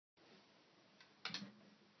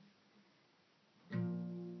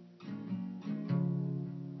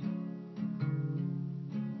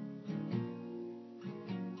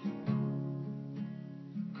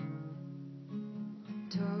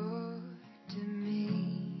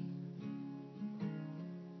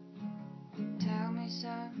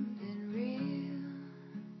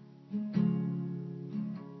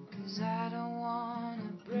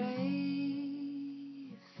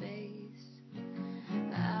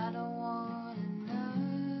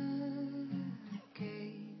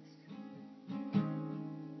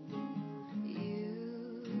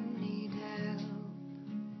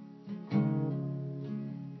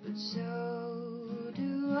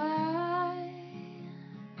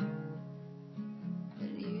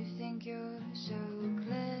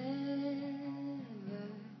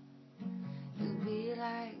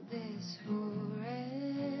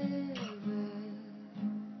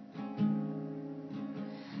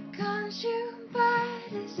consumed by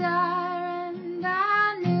desire, and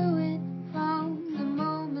I knew it from the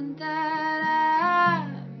moment that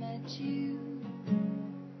I met you.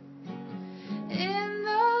 In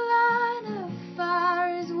the line of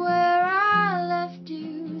fire is where I left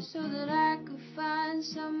you, so that I could find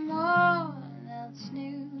someone else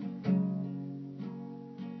new.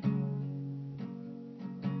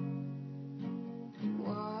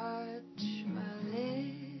 Watch my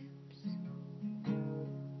lips,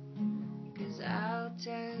 'cause I'll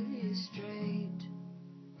tell you straight,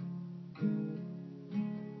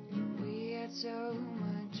 we had so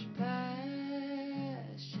much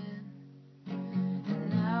passion, and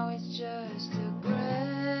now it's just aggression.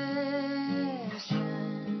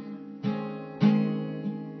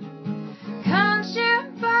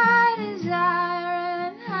 Consumed by desire,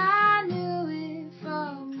 and I knew it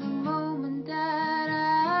from the moment that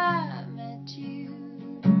I met you.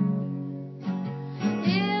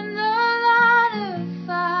 In the line of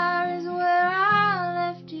fire is where I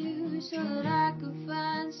left you, so that I could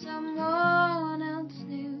find someone else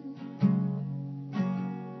new.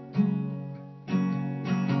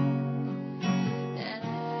 And I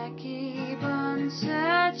keep on searching